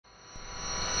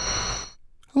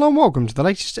Hello and welcome to the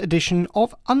latest edition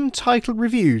of Untitled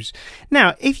Reviews.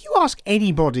 Now, if you ask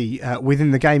anybody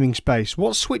within the gaming space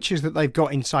what switches that they've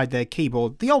got inside their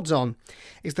keyboard, the odds on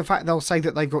is the fact they'll say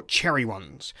that they've got cherry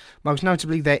ones. Most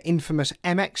notably their infamous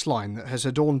MX line that has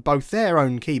adorned both their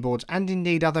own keyboards and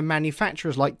indeed other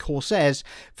manufacturers like Corsair's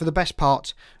for the best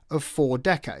part of 4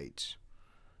 decades.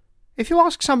 If you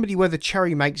ask somebody whether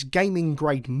Cherry makes gaming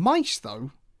grade mice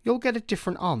though, you'll get a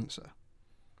different answer.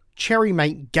 Cherry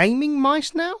make gaming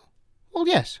mice now? Well,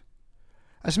 yes.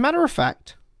 As a matter of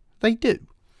fact, they do.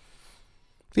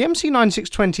 The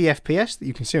MC9620 FPS that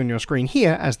you can see on your screen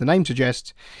here, as the name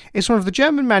suggests, is one of the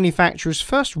German manufacturer's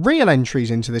first real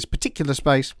entries into this particular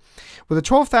space, with a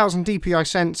 12,000 dpi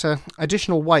sensor,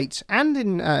 additional weight, and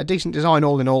in a decent design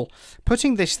all in all,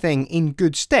 putting this thing in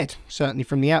good stead, certainly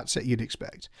from the outset you'd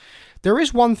expect. There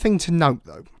is one thing to note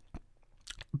though.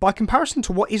 By comparison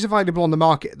to what is available on the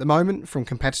market at the moment from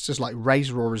competitors like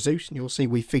Razer or Asus, and you'll see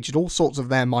we've featured all sorts of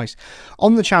their mice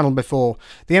on the channel before,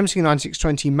 the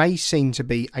MC9620 may seem to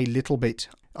be a little bit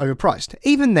overpriced.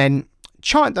 Even then,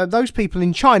 those people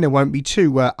in China won't be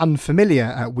too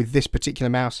unfamiliar with this particular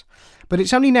mouse, but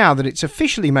it's only now that it's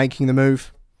officially making the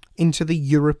move into the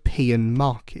European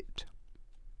market.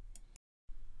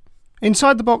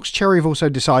 Inside the box, Cherry have also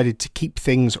decided to keep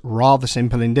things rather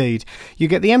simple indeed. You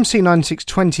get the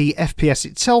MC9620 FPS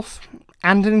itself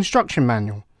and an instruction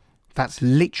manual. That's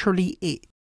literally it.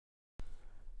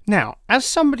 Now, as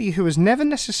somebody who has never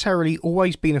necessarily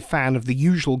always been a fan of the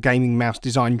usual gaming mouse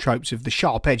design tropes of the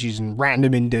sharp edges and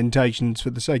random indentations for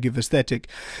the sake of aesthetic,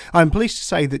 I'm pleased to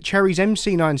say that Cherry's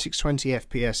MC9620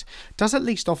 FPS does at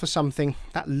least offer something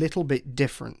that little bit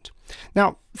different.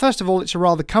 Now, first of all, it's a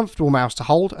rather comfortable mouse to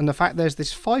hold, and the fact there's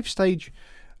this 5-stage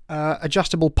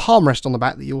adjustable palm rest on the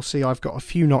back that you'll see I've got a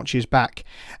few notches back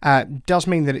does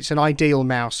mean that it's an ideal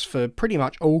mouse for pretty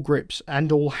much all grips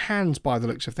and all hands by the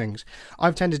looks of things.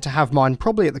 I've tended to have mine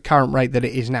probably at the current rate that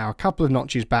it is now, a couple of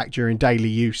notches back during daily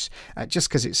use just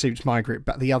because it suits my grip,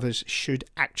 but the others should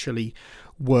actually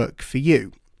work for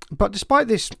you. But despite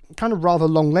this kind of rather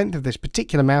long length of this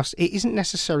particular mouse, it isn't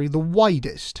necessarily the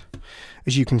widest,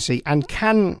 as you can see, and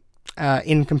can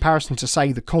in comparison to,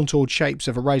 say, the contoured shapes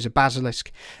of a Razer Basilisk,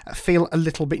 feel a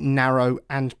little bit narrow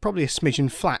and probably a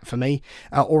smidgen flat for me,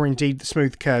 or indeed the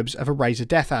smooth curves of a Razer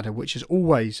Death Adder, which is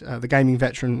always the gaming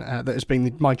veteran that has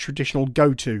been my traditional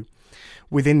go-to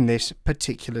within this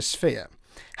particular sphere.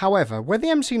 However, where the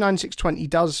MC9620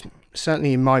 does,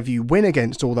 certainly in my view, win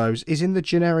against all those is in the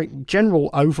general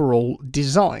overall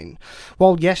design.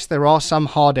 While yes, there are some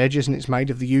hard edges and it's made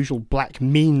of the usual black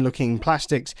mean looking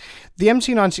plastics, the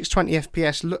MC9620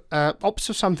 FPS opts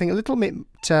for something a little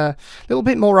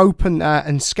bit more open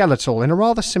and skeletal, in a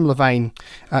rather similar vein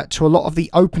to a lot of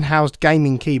the open-housed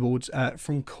gaming keyboards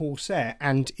from Corsair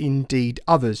and indeed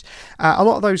others. A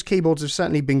lot of those keyboards have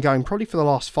certainly been going probably for the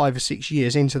last 5 or 6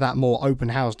 years into that more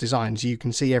open-housed design, so you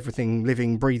can see everything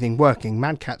living, breathing, working.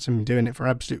 Mad Catz have been doing it for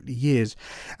absolutely years,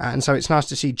 and so it's nice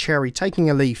to see Cherry taking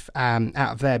a leaf out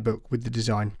of their book with the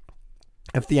design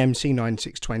of the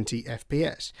MC9620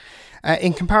 FPS.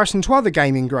 In comparison to other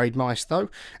gaming grade mice though,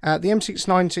 the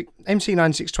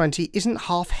MC9620 isn't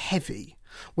half heavy.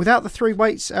 Without the 3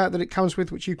 weights that it comes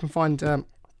with, which you can find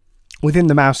within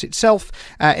the mouse itself,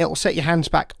 it'll set your hands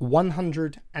back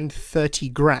 130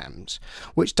 grams,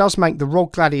 which does make the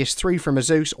ROG Gladius 3 from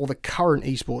Asus, or the current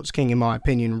esports king in my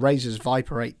opinion, Razer's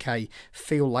Viper 8K,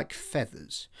 feel like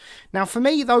feathers. Now for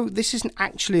me though, this isn't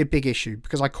actually a big issue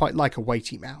because I quite like a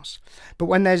weighty mouse. But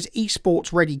when there's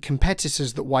esports ready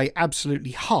competitors that weigh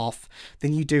absolutely half,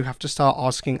 then you do have to start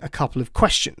asking a couple of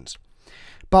questions.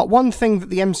 But one thing that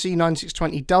the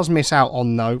MC9620 does miss out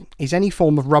on though is any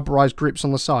form of rubberized grips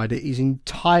on the side. It is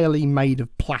entirely made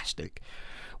of plastic,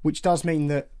 which does mean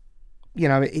that, you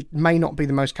know, it may not be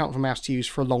the most comfortable mouse to use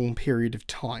for a long period of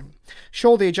time.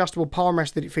 Sure, the adjustable palm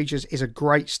rest that it features is a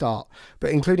great start,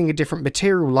 but including a different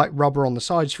material like rubber on the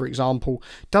sides, for example,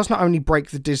 does not only break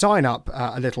the design up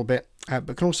a little bit,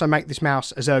 but can also make this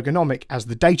mouse as ergonomic as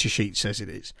the datasheet says it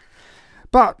is.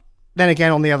 But then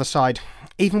again, on the other side,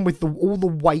 even with all the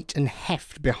weight and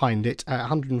heft behind it,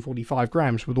 145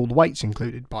 grams with all the weights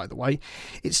included, by the way,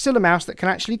 it's still a mouse that can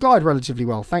actually glide relatively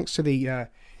well, thanks to the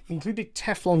included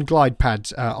Teflon glide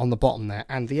pads on the bottom there,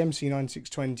 and the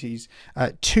MC9620's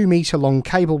 2-meter long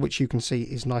cable, which you can see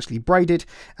is nicely braided,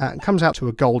 and comes out to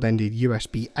a gold-ended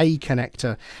USB-A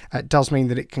connector. Does mean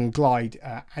that it can glide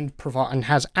and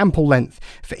has ample length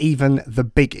for even the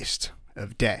biggest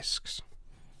of desks.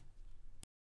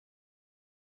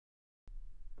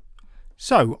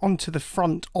 So, onto the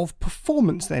front of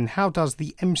performance then. How does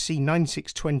the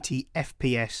MC9620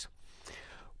 FPS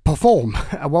perform?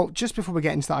 Well, just before we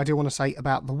get into that, I do want to say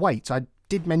about the weights. I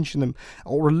did mention them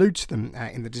or allude to them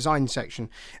in the design section.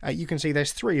 You can see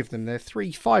there's 3 of them. They're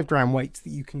 3 5-gram weights that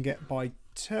you can get by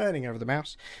turning over the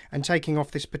mouse and taking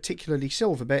off this particularly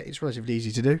silver bit. It's relatively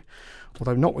easy to do,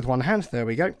 although not with one hand. There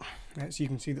we go. So you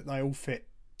can see that they all fit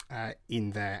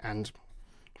in there, and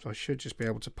so I should just be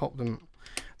able to pop them.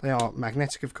 They are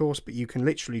magnetic, of course, but you can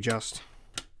literally just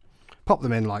pop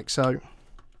them in like so.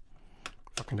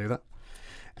 If I can do that.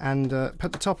 And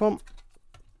put the top on,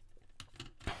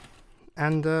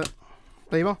 and there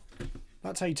you are.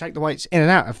 That's how you take the weights in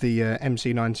and out of the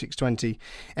MC9620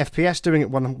 FPS. Doing it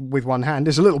with one hand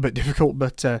is a little bit difficult,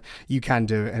 but you can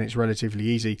do it, and it's relatively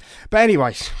easy. But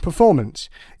anyways, performance.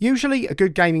 Usually a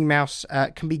good gaming mouse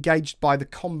can be gauged by the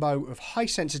combo of high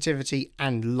sensitivity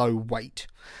and low weight,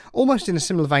 almost in a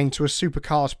similar vein to a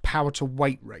supercar's power to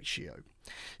weight ratio.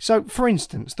 So, for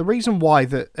instance, the reason why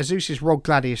the Asus's ROG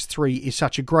Gladius 3 is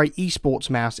such a great esports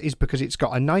mouse is because it's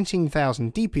got a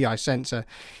 19,000 DPI sensor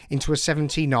into a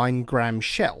 79-gram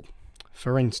shell,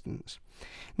 for instance.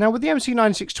 Now, with the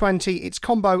MC9620, its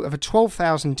combo of a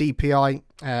 12,000 DPI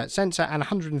sensor and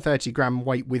 130-gram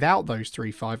weight without those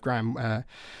 3 5-gram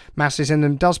masses in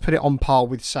them does put it on par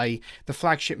with, say, the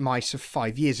flagship mice of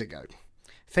 5 years ago.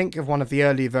 Think of one of the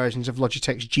earlier versions of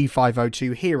Logitech's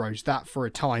G502 Heroes. That, for a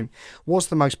time, was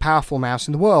the most powerful mouse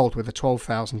in the world with a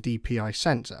 12,000 DPI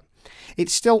sensor.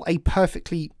 It's still a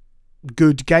perfectly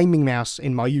good gaming mouse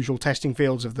in my usual testing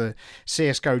fields of the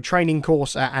CSGO training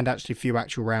course and actually a few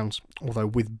actual rounds, although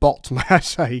with bot, may I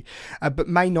say, but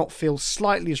may not feel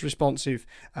slightly as responsive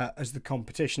as the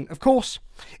competition. Of course,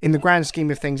 in the grand scheme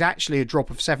of things, actually a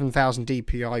drop of 7,000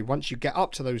 DPI once you get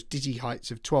up to those dizzy heights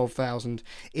of 12,000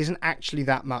 isn't actually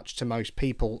that much to most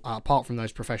people, apart from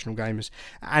those professional gamers,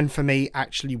 and for me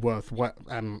actually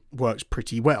works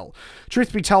pretty well.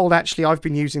 Truth be told, actually, I've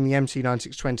been using the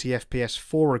MC9620 FPS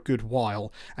for a good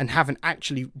while and haven't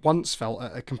actually once felt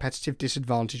a competitive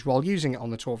disadvantage while using it on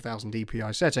the 12,000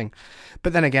 DPI setting.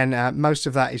 But then again, most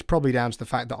of that is probably down to the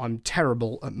fact that I'm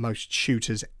terrible at most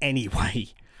shooters anyway.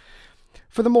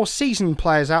 For the more seasoned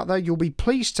players out there, you'll be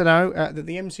pleased to know that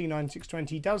the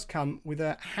MC9620 does come with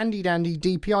a handy-dandy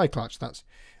DPI clutch. That's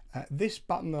this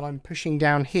button that I'm pushing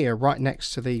down here, right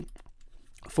next to the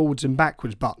forwards and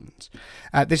backwards buttons.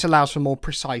 This allows for more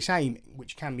precise aiming,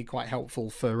 which can be quite helpful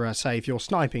for, say, if you're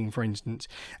sniping, for instance.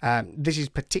 This is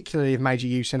particularly of major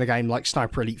use in a game like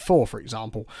Sniper Elite 4, for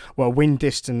example, where wind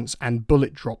distance and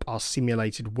bullet drop are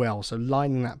simulated well, so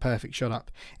lining that perfect shot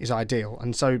up is ideal.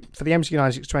 And so for the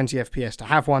MC9620 FPS to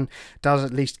have one does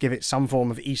at least give it some form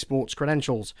of esports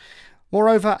credentials.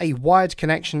 Moreover, a wired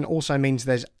connection also means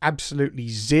there's absolutely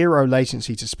zero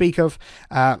latency to speak of,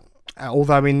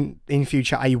 although in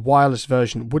future a wireless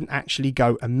version wouldn't actually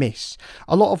go amiss.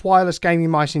 A lot of wireless gaming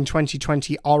mice in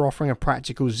 2020 are offering a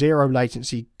practical zero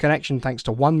latency connection thanks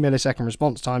to 1 millisecond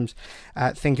response times.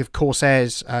 Think of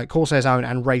Corsair's own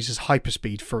and Razer's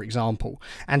Hyperspeed, for example.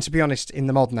 And to be honest, in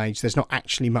the modern age, there's not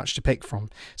actually much to pick from.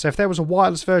 So if there was a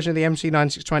wireless version of the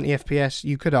MC9620 FPS,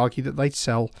 you could argue that they'd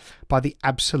sell by the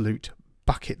absolute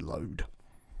bucket load.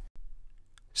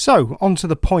 So, on to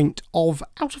the point of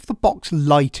out-of-the-box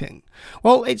lighting.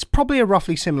 Well, it's probably a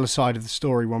roughly similar side of the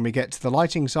story when we get to the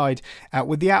lighting side.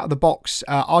 With the out-of-the-box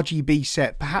RGB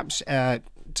set, perhaps to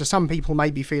some people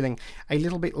may be feeling a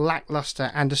little bit lackluster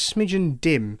and a smidgen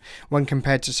dim when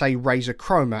compared to, say, Razer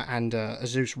Chroma and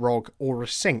Asus ROG or a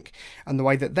Sync, and the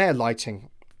way that their lighting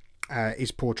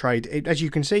is portrayed. As you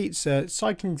can see, it's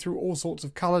cycling through all sorts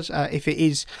of colours. If it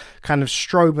is kind of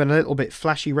strobe and a little bit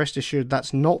flashy, rest assured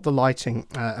that's not the lighting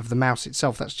of the mouse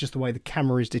itself. That's just the way the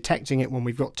camera is detecting it when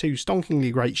we've got 2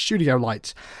 stonkingly great studio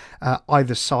lights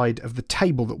either side of the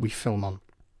table that we film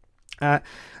on.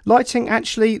 Lighting,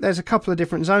 actually, there's a couple of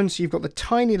different zones. So you've got the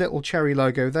tiny little cherry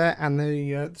logo there, and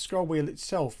the scroll wheel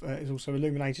itself is also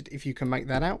illuminated, if you can make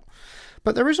that out.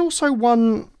 But there is also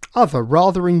one other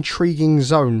rather intriguing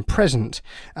zone present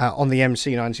on the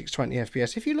MC9620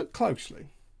 FPS. If you look closely,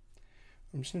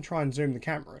 I'm just going to try and zoom the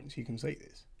camera in so you can see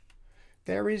this.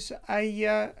 There is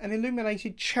an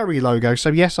illuminated cherry logo. So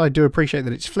yes, I do appreciate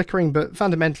that it's flickering, but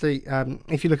fundamentally,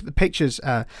 if you look at the pictures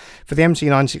for the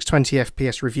MC9620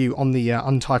 FPS review on the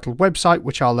Untitled website,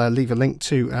 which I'll leave a link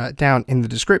to down in the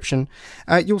description,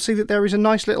 you'll see that there is a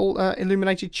nice little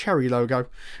illuminated cherry logo,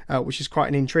 which is quite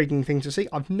an intriguing thing to see.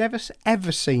 I've never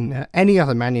ever seen any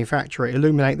other manufacturer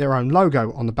illuminate their own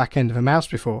logo on the back end of a mouse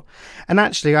before, and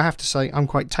actually I have to say I'm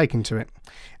quite taken to it,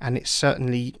 and it's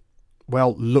certainly,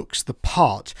 well, looks the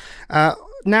part.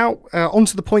 Now, on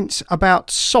to the points about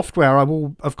software. I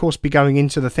will, of course, be going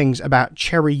into the things about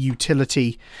Cherry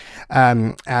utility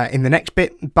in the next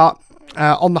bit, but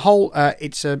on the whole,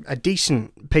 it's a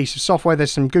decent piece of software.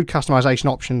 There's some good customization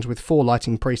options with 4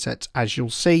 lighting presets, as you'll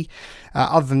see.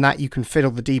 Other than that, you can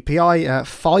fiddle the DPI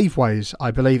 5 ways,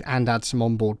 I believe, and add some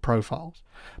onboard profiles.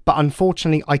 But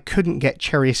unfortunately, I couldn't get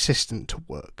Cherry Assistant to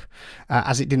work,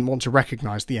 as it didn't want to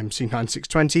recognise the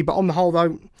MC9620. But on the whole,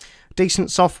 though, decent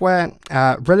software,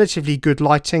 relatively good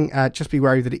lighting. Just be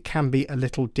wary that it can be a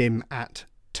little dim at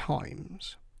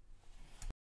times.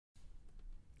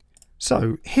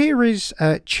 So here is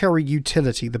Cherry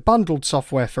Utility, the bundled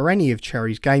software for any of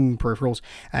Cherry's gaming peripherals,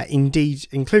 indeed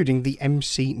including the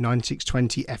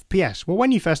MC9620 FPS. Well,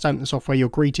 when you first open the software, you're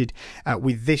greeted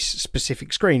with this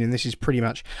specific screen, and this is pretty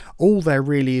much all there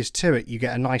really is to it. You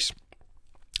get a nice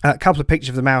couple of pictures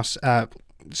of the mouse,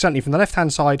 certainly from the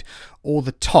left-hand side or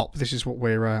the top. This is what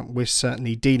we're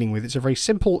certainly dealing with. It's a very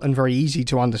simple and very easy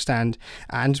to understand,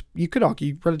 and you could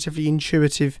argue relatively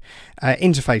intuitive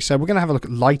interface. So we're going to have a look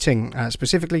at lighting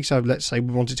specifically. So let's say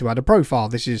we wanted to add a profile.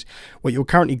 This is what you're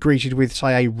currently greeted with,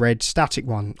 say a red static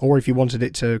one, or if you wanted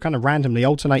it to kind of randomly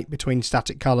alternate between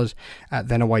static colors,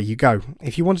 then away you go.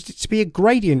 If you wanted it to be a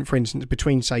gradient, for instance,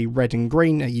 between say red and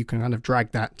green, you can kind of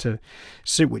drag that to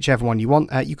suit whichever one you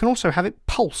want. You can also have it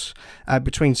pulse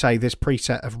between say this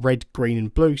preset of red, green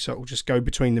and blue, so it will just go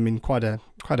between them in quite a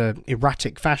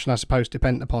erratic fashion, I suppose,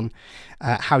 depending upon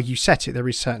how you set it. There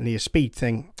is certainly a speed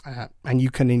thing, and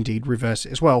you can indeed reverse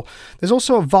it as well. There's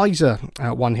also a visor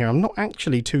one here. I'm not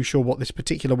actually too sure what this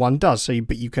particular one does,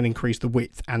 but you can increase the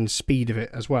width and speed of it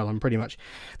as well, and pretty much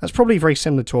that's probably very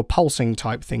similar to a pulsing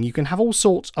type thing. You can have all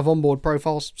sorts of onboard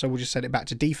profiles, so we'll just set it back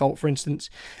to default, for instance,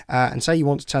 and say you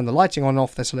want to turn the lighting on and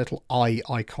off. There's a little eye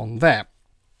icon there.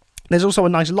 There's also a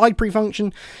nice library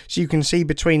function, so you can see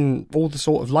between all the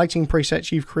sort of lighting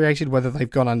presets you've created, whether they've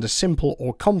gone under simple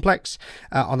or complex.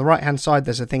 On the right hand side,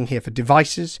 there's a thing here for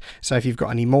devices, so if you've got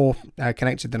any more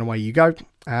connected, then away you go.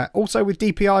 Also with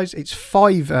DPIs, it's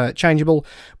 5 changeable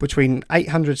between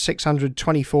 800, 600,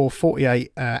 24,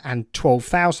 48 and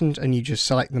 12,000, and you just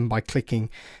select them by clicking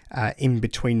in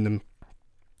between them.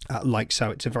 Like so.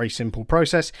 It's a very simple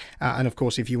process, and of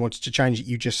course if you wanted to change it,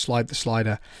 you just slide the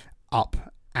slider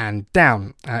up and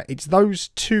down. It's those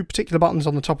 2 particular buttons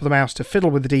on the top of the mouse to fiddle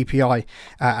with the DPI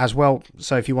as well,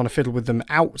 so if you want to fiddle with them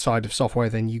outside of software,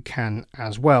 then you can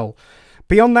as well.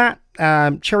 Beyond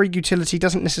that, Cherry Utility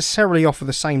doesn't necessarily offer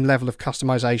the same level of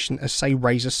customization as say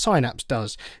Razer Synapse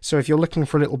does, so if you're looking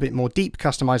for a little bit more deep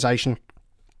customization,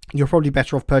 you're probably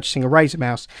better off purchasing a Razer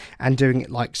mouse and doing it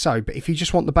like so. But if you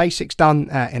just want the basics done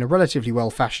in a relatively well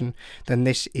fashion, then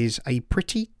this is a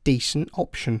pretty decent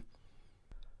option.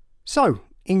 So,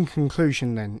 in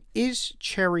conclusion then, is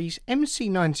Cherry's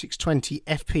MC9620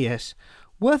 FPS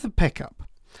worth a pickup?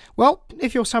 Well,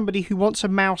 if you're somebody who wants a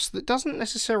mouse that doesn't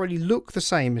necessarily look the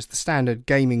same as the standard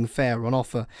gaming fare on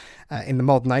offer in the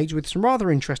modern age, with some rather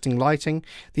interesting lighting,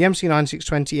 the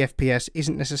MC9620 FPS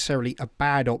isn't necessarily a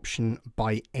bad option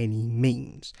by any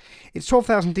means. Its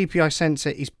 12,000 DPI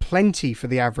sensor is plenty for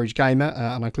the average gamer,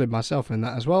 and I include myself in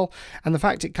that as well, and the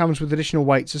fact it comes with additional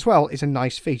weights as well is a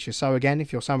nice feature. So again,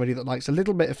 if you're somebody that likes a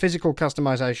little bit of physical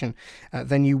customization,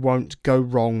 then you won't go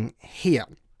wrong here.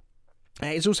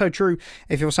 It's also true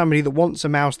if you're somebody that wants a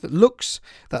mouse that looks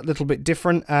that little bit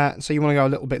different, so you want to go a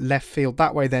little bit left field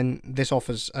that way, then this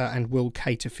offers and will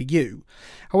cater for you.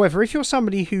 However, if you're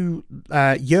somebody who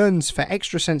yearns for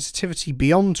extra sensitivity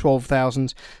beyond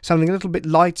 12,000, something a little bit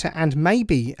lighter and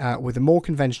maybe with a more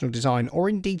conventional design, or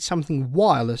indeed something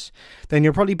wireless, then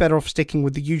you're probably better off sticking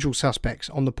with the usual suspects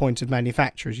on the point of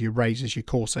manufacturers, your Razers, your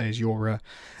Corsairs, your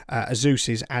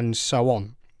Asuses and so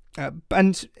on.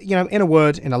 And, you know, in a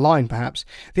word, in a line perhaps,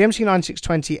 the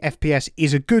MC9620 FPS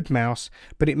is a good mouse,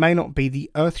 but it may not be the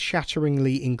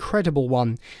earth-shatteringly incredible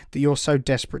one that you're so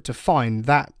desperate to find.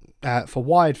 That, for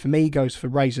wired for me, goes for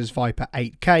Razer's Viper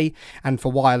 8K, and for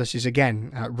wireless is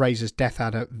again Razer's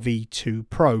DeathAdder V2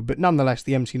 Pro. But nonetheless,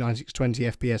 the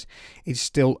MC9620 FPS is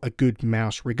still a good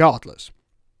mouse regardless.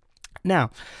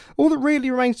 Now, all that really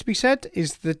remains to be said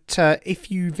is that if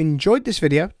you've enjoyed this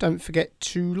video, don't forget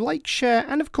to like, share,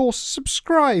 and of course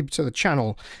subscribe to the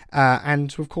channel,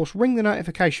 and of course ring the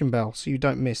notification bell so you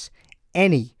don't miss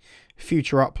any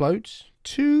future uploads.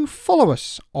 To follow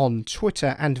us on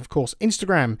Twitter and of course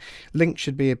Instagram. Link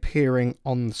should be appearing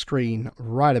on the screen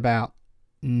right about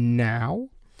now.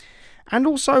 And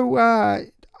also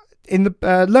in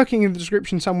the lurking in the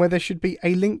description somewhere, there should be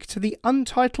a link to the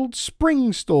Untitled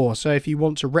Spring store. So if you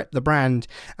want to rep the brand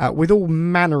with all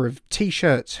manner of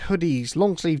t-shirts, hoodies,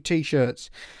 long sleeve t-shirts,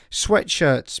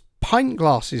 sweatshirts, pint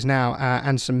glasses now,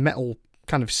 and some metal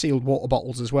kind of sealed water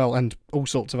bottles as well, and all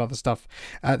sorts of other stuff,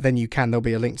 then you can. There'll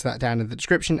be a link to that down in the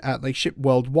description. They ship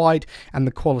worldwide, and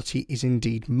the quality is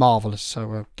indeed marvellous.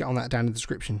 So get on that down in the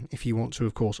description if you want to,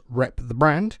 of course, rep the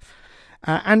brand.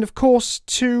 And of course,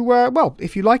 well,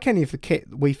 if you like any of the kit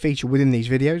we feature within these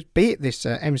videos, be it this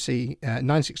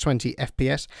MC9620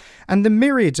 FPS and the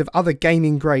myriads of other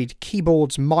gaming grade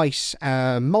keyboards, mice,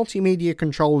 multimedia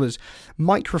controllers,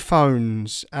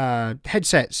 microphones,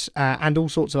 headsets, and all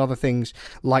sorts of other things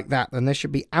like that, then there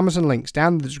should be Amazon links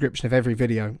down in the description of every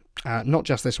video, not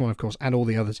just this one, of course, and all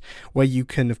the others, where you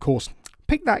can, of course,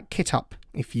 pick that kit up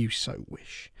if you so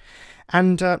wish.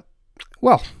 And,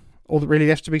 well, all that really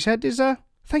left to be said is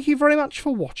thank you very much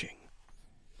for watching.